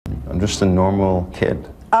just a normal kid.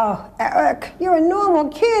 Oh, Erik, you're a normal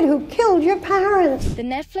kid who killed your parents. The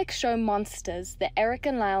Netflix show Monsters, the Erik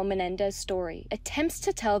and Lyle Menendez story, attempts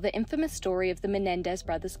to tell the infamous story of the Menendez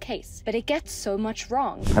brothers' case, but it gets so much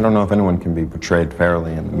wrong. I don't know if anyone can be portrayed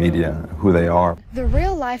fairly in the media, who they are. The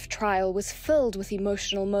real-life trial was filled with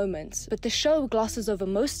emotional moments, but the show glosses over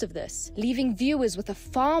most of this, leaving viewers with a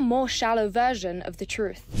far more shallow version of the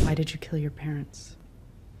truth. Why did you kill your parents?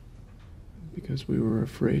 Because we were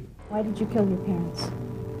afraid. Why did you kill your parents?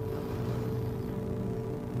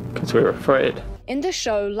 Because we were afraid. In the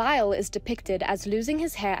show, Lyle is depicted as losing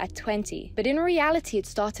his hair at 20, but in reality it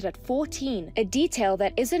started at 14, a detail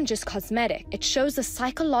that isn't just cosmetic. It shows the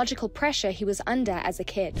psychological pressure he was under as a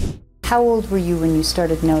kid. How old were you when you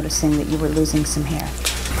started noticing that you were losing some hair?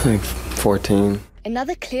 Like 14.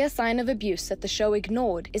 Another clear sign of abuse that the show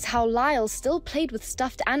ignored is how Lyle still played with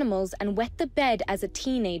stuffed animals and wet the bed as a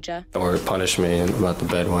teenager. Or punish me about the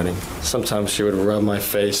bedwetting. Sometimes she would rub my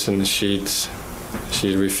face in the sheets.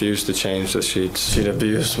 She'd refuse to change the sheets. She'd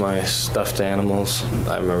abuse my stuffed animals.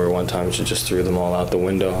 I remember one time she just threw them all out the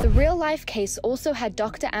window. The real-life case also had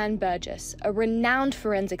Dr. Ann Burgess, a renowned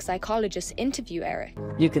forensic psychologist, interview Erik.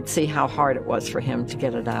 You could see how hard it was for him to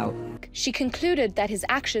get it out. She concluded that his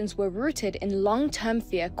actions were rooted in long-term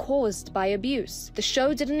fear caused by abuse. The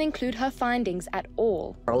show didn't include her findings at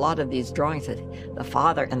all. A lot of these drawings that the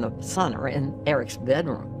father and the son are in Erik's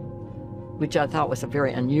bedroom, which I thought was a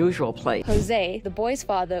very unusual place. Jose, the boy's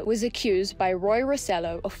father, was accused by Roy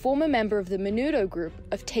Rossello, a former member of the Menudo group,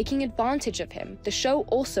 of taking advantage of him. The show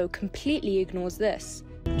also completely ignores this.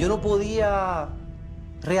 Yo no podía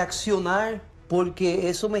reaccionar porque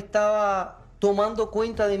eso me estaba tomando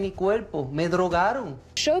cuenta de mi cuerpo. Me drogaron.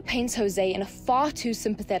 The show paints Jose in a far too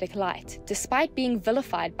sympathetic light, despite being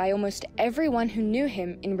vilified by almost everyone who knew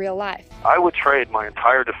him in real life. I would trade my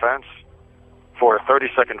entire defense for a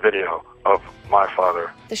 30-second video of my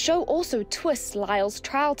father. The show also twists Lyle's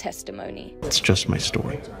trial testimony. It's just my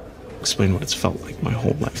story. Explain what it's felt like my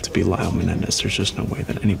whole life to be Lyle Menendez. There's just no way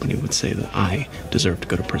that anybody would say that I deserve to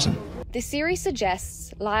go to prison. The series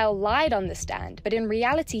suggests Lyle lied on the stand, but in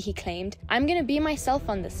reality he claimed, "I'm gonna be myself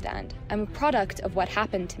on the stand. I'm a product of what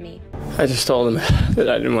happened to me." I just told him that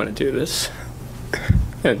I didn't want to do this,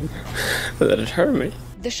 and that it hurt me.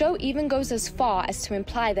 The show even goes as far as to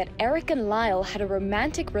imply that Erik and Lyle had a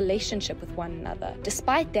romantic relationship with one another,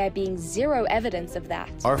 despite there being zero evidence of that.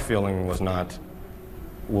 Our feeling was not,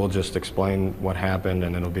 we'll just explain what happened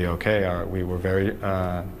and it'll be okay. We were very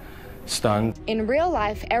stunned. In real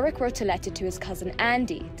life, Erik wrote a letter to his cousin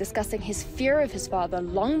Andy, discussing his fear of his father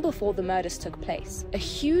long before the murders took place, a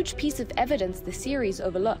huge piece of evidence the series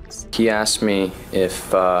overlooks. He asked me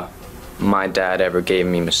if my dad ever gave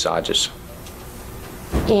me massages.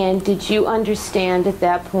 And did you understand at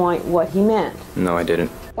that point what he meant? No, I didn't.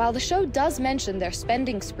 While the show does mention their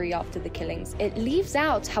spending spree after the killings, it leaves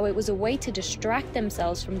out how it was a way to distract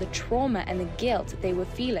themselves from the trauma and the guilt they were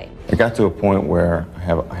feeling. It got to a point where I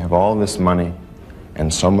have all this money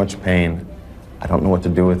and so much pain. I don't know what to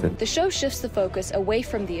do with it. The show shifts the focus away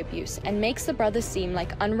from the abuse and makes the brothers seem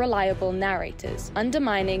like unreliable narrators,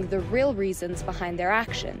 undermining the real reasons behind their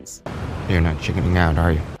actions. You're not chickening out,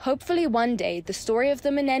 are you? Hopefully one day, the story of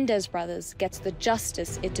the Menendez brothers gets the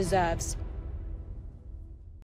justice it deserves.